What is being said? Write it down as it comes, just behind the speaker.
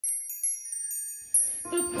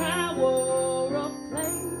The power of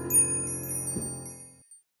play.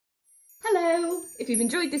 Hello! If you've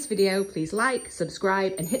enjoyed this video, please like,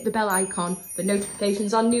 subscribe and hit the bell icon for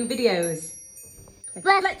notifications on new videos.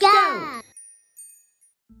 Let's go!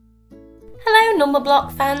 Hello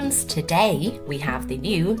Numberblock fans! Today we have the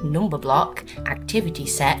new Numberblock activity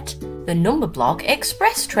set, the Numberblock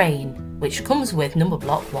Express Train, which comes with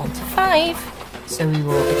Numberblock 1 to 5. So we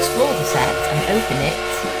will explore the set and open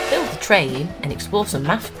it, build the train and explore some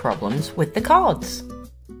math problems with the cards.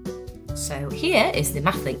 So here is the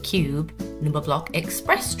MathLink Cube Numberblock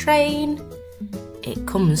Express Train. It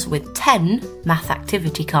comes with 10 math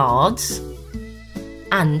activity cards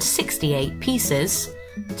and 68 pieces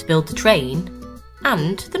to build the train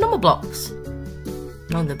and the number blocks.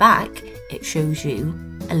 And on the back it shows you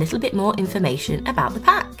a little bit more information about the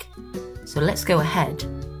pack. So let's go ahead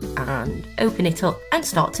and open it up and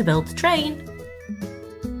start to build the train.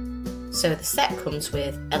 So the set comes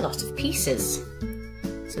with a lot of pieces.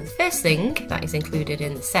 So the first thing that is included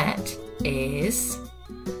in the set is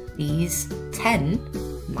these 10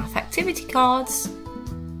 math activity cards.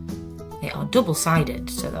 They are double-sided,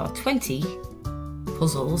 so there are 20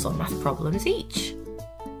 puzzles or math problems each.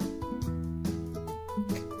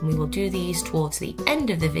 And we will do these towards the end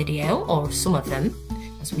of the video, or some of them,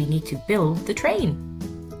 as we need to build the train.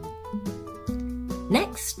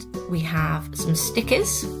 Next, we have some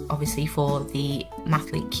stickers, obviously for the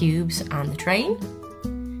MathLink cubes and the train.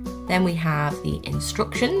 Then we have the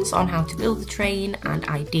instructions on how to build the train and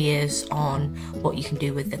ideas on what you can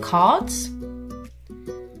do with the cards.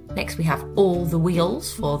 Next we have all the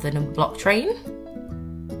wheels for the Numberblock train.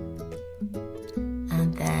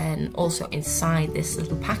 And then also inside this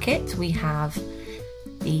little packet we have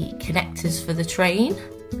the connectors for the train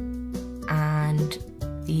and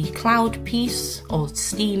the cloud piece or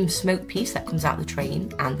steam smoke piece that comes out the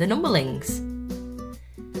train and the numberlings.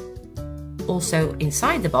 Also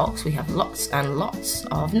inside the box we have lots and lots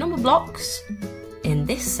of number blocks. In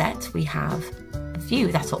this set we have a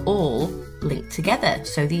few that are all linked together,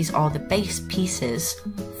 so these are the base pieces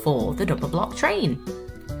for the Numberblock train.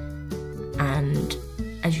 And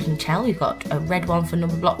as you can tell, we've got a red one for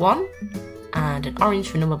Numberblock 1 and an orange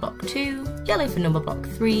for Numberblock 2, yellow for Numberblock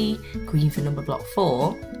 3, green for Numberblock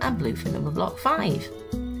 4 and blue for Numberblock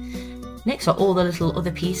 5. Next are all the little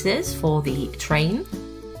other pieces for the train,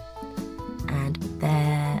 and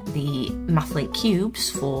they're the MathLink cubes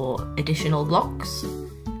for additional blocks,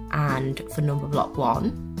 and for Numberblock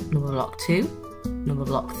 1, Numberblock 2,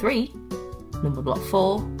 Numberblock 3, Numberblock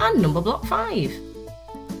 4 and Numberblock 5.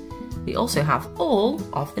 We also have all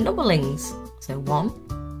of the numberlings, so 1,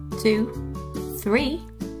 2, 3,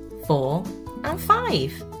 4 and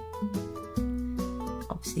 5.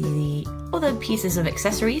 Obviously the other pieces of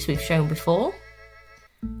accessories we've shown before.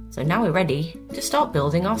 So now we're ready to start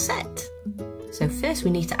building our set. So first we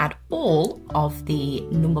need to add all of the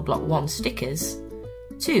Numberblock 1 stickers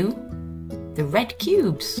to the red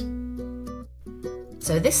cubes.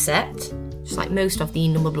 So this set, just like most of the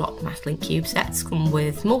Numberblock MathLink cube sets, come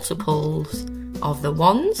with multiples of the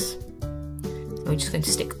ones. So we're just going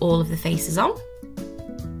to stick all of the faces on.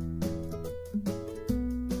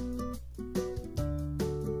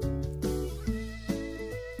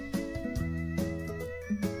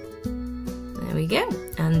 There we go,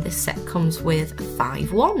 and this set comes with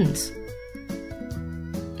 5 ones.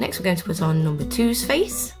 Next we're going to put on number 2's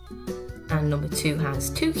face, and number 2 has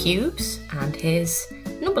 2 cubes and his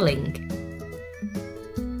numberling.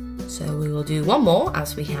 So we will do one more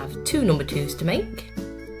as we have 2 number 2's to make.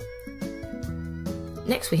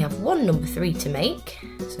 Next we have 1 number 3 to make,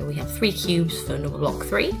 so we have 3 cubes for Numberblock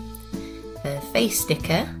 3, her face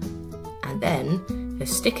sticker and then her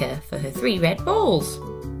sticker for her 3 red balls.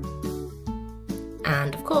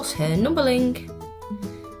 And of course her numberling.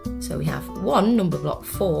 So we have 1 Numberblock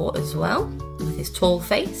 4 as well, with his tall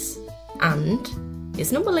face and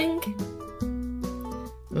his numberling.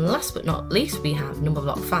 And last but not least we have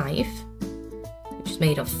Numberblock 5, which is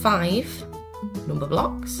made of 5 number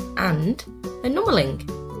blocks and a numberling.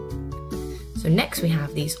 So next we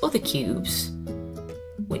have these other cubes,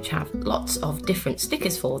 which have lots of different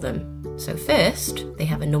stickers for them. So first they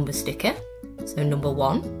have a number sticker, so number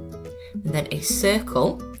 1, and then a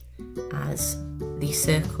circle, as the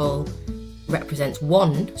circle represents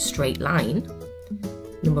 1 straight line,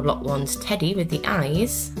 Numberblock 1's teddy with the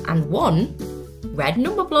eyes, and 1 red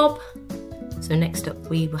number blob. So next up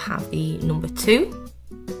we will have the number 2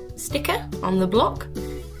 sticker on the block,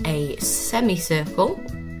 a semicircle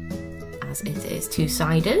as it is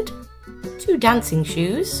 2-sided, 2 dancing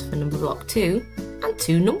shoes for Numberblock 2 and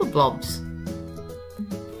 2 number blobs.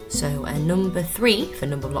 So a number 3 for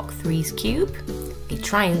Numberblock 3's cube, a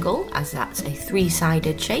triangle, as that's a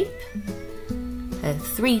three-sided shape,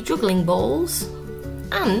 3 juggling balls,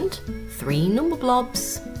 and 3 number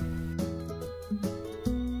blobs.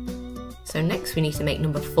 So next we need to make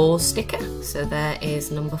number 4's sticker. So there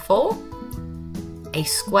is number 4, a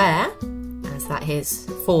square, as that is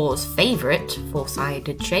 4's favourite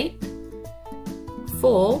 4-sided shape,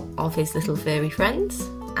 4 of his little furry friends,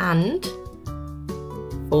 and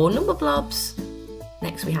 4 number blobs.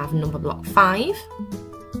 Next we have number block 5,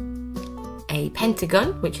 a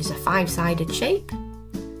pentagon, which is a 5-sided shape,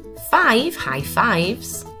 5 high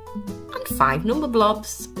fives, and 5 number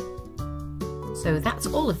blobs. So that's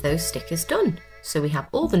all of those stickers done. So we have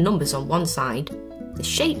all the numbers on one side, the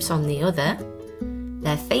shapes on the other,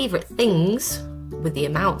 their favourite things with the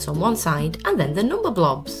amounts on one side, and then the number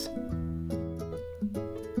blobs.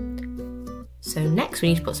 So next we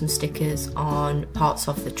need to put some stickers on parts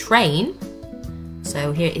of the train.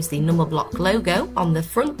 So here is the Numberblock logo on the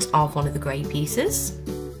front of one of the grey pieces,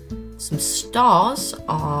 some stars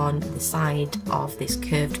on the side of this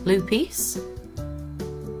curved blue piece,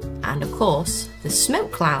 and of course the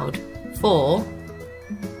smoke cloud for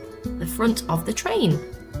the front of the train.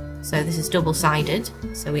 So this is double-sided,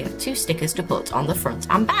 so we have 2 stickers to put on the front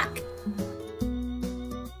and back.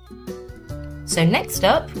 So next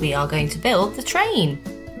up we are going to build the train.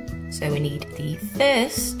 So we need the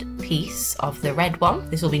first piece of the red one.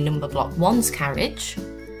 This will be Numberblock 1's carriage,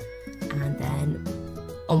 and then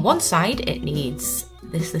on one side it needs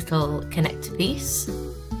this little connector piece,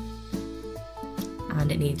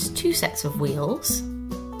 and it needs 2 sets of wheels,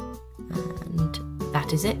 and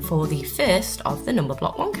that is it for the first of the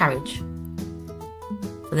Numberblock 1 carriage.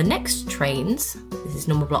 For the next trains, this is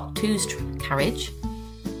Numberblock 2's carriage.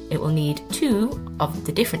 It will need 2 of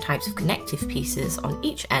the different types of connective pieces on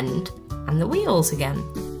each end and the wheels again.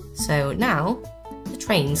 So now the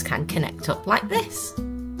trains can connect up like this.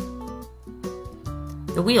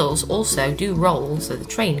 The wheels also do roll so the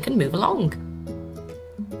train can move along.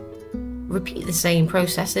 Repeat the same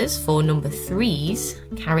processes for number 3's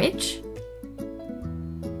carriage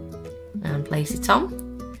and place it on,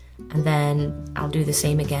 and then I'll do the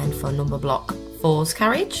same again for Numberblock 4's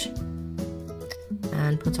carriage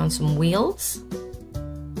and put on some wheels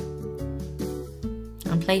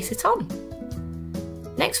and place it on.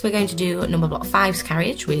 Next we're going to do Numberblock 5's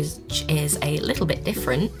carriage, which is a little bit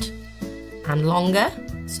different and longer.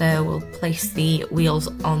 So we'll place the wheels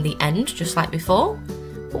on the end just like before,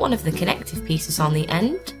 put one of the connective pieces on the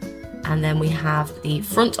end, and then we have the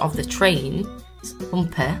front of the train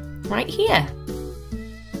bumper right here.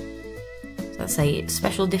 So that's a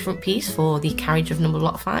special different piece for the carriage of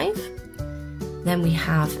Numberblock 5. Then we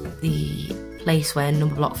have the place where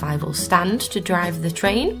Numberblock 5 will stand to drive the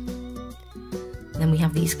train. Then we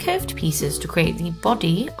have these curved pieces to create the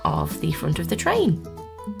body of the front of the train.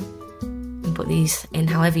 You can put these in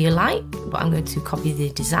however you like, but I'm going to copy the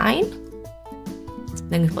design.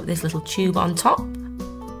 Then we put this little tube on top,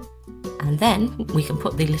 and then we can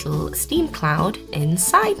put the little steam cloud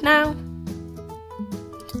inside now.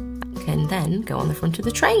 That can then go on the front of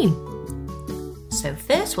the train. So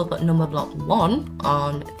first we'll put Numberblock 1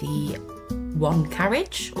 on the 1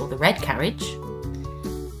 carriage, or the red carriage,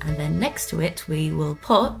 and then next to it we will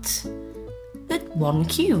put the 1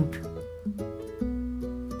 cube.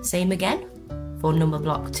 Same again for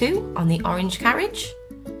Numberblock 2 on the orange carriage,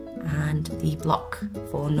 and the block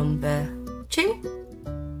for number 2.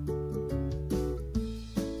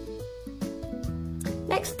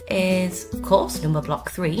 Next is, of course, Numberblock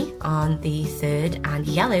 3 on the 3rd and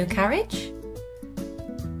yellow carriage.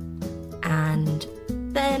 And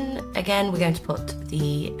then again we're going to put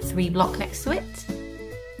the 3 block next to it.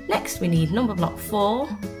 Next we need Numberblock 4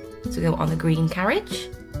 to go on the green carriage,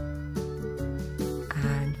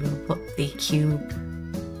 and we'll put the cube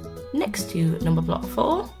next to Numberblock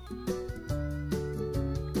 4.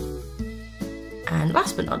 And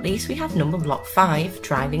last but not least we have Numberblock 5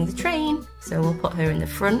 driving the train, so we'll put her in the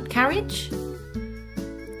front carriage,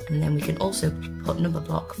 and then we can also put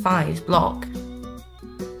Numberblock 5's block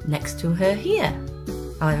next to her here.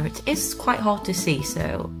 However, it is quite hard to see,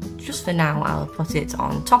 so just for now I'll put it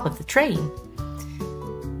on top of the train.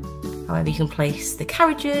 However, you can place the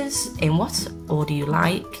carriages in what order you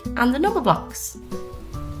like and the number blocks.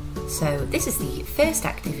 So this is the first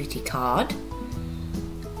activity card,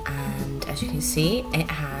 and as you can see it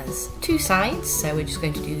has 2 sides, so we're just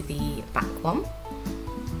going to do the back one.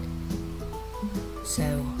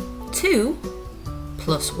 So 2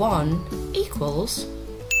 plus 1 equals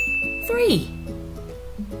 3.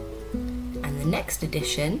 And the next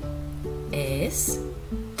addition is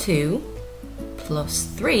 2 plus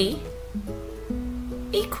 3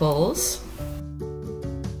 equals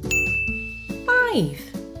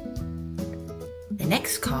 5. The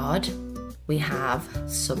next card we have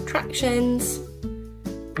subtractions,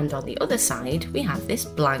 and on the other side we have this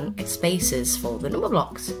blank spaces for the number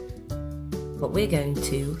blocks. But we're going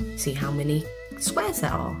to see how many squares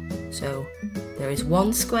there are. So there is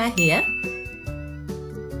 1 square here,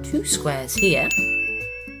 2 squares here,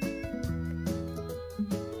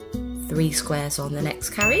 3 squares on the next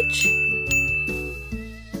carriage,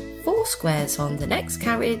 4 squares on the next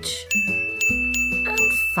carriage, and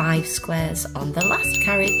 5 squares on the last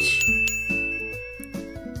carriage.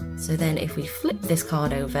 So then if we flip this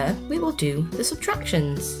card over, we will do the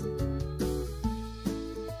subtractions.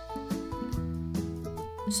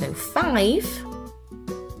 So 5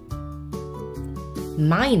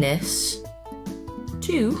 minus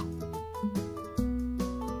 2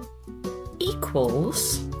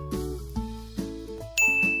 equals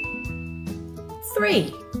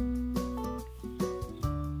 3.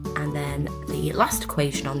 And then the last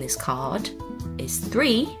equation on this card is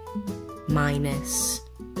 3 minus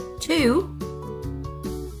 2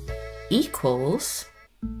 equals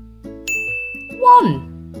 1.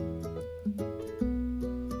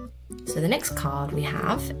 So the next card we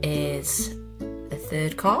have is the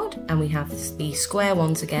third card, and we have the square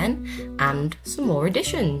ones again and some more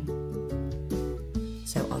addition.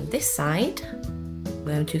 So on this side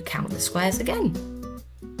we're going to count the squares again.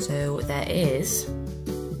 So there is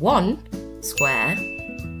 1 square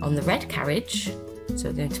on the red carriage, so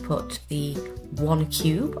we're going to put the 1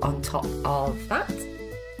 cube on top of that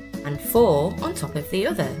and 4 on top of the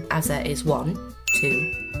other, as there is 1,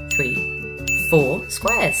 2, 3, 4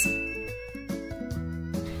 squares.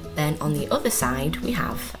 Then on the other side we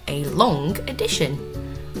have a long addition.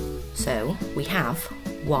 So we have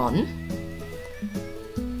 1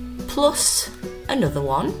 plus another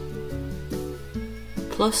 1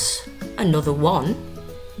 plus another 1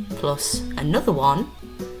 plus another 1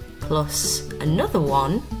 plus another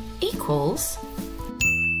 1 equals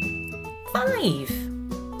 5.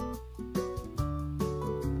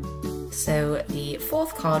 So the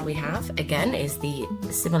fourth card we have again is the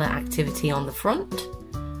similar activity on the front.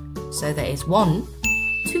 So there is 1,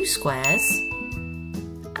 2 squares,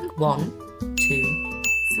 and 1, 2,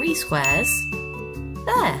 3 squares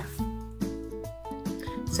there.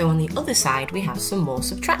 So on the other side we have some more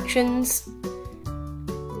subtractions.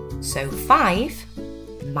 So 5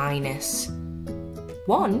 minus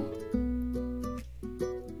 1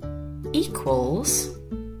 equals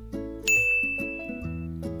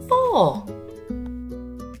 4.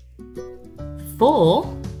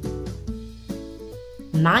 4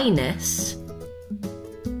 minus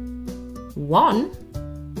 1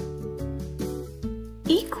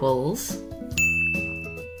 equals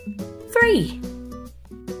 3.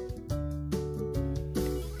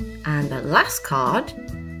 And the last card,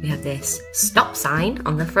 we have this stop sign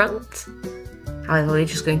on the front. However, we're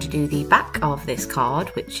just going to do the back of this card,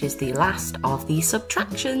 which is the last of the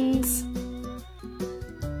subtractions.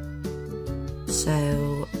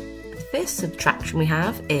 So the first subtraction we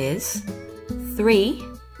have is 3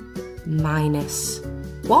 minus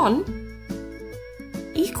 1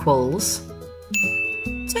 equals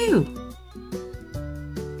 2.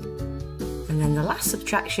 And then the last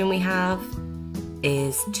subtraction we have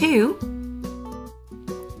is 2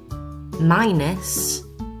 minus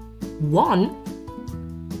 1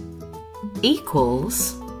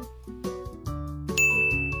 equals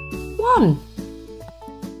 1.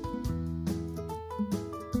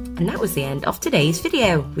 And that was the end of today's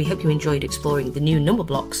video. We hope you enjoyed exploring the new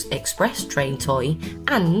Numberblocks Express Train toy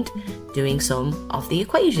and doing some of the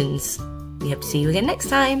equations. We hope to see you again next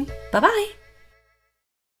time. Bye bye!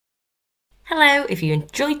 Hello, if you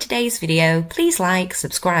enjoyed today's video, please like,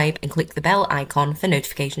 subscribe and click the bell icon for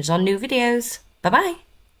notifications on new videos. Bye bye!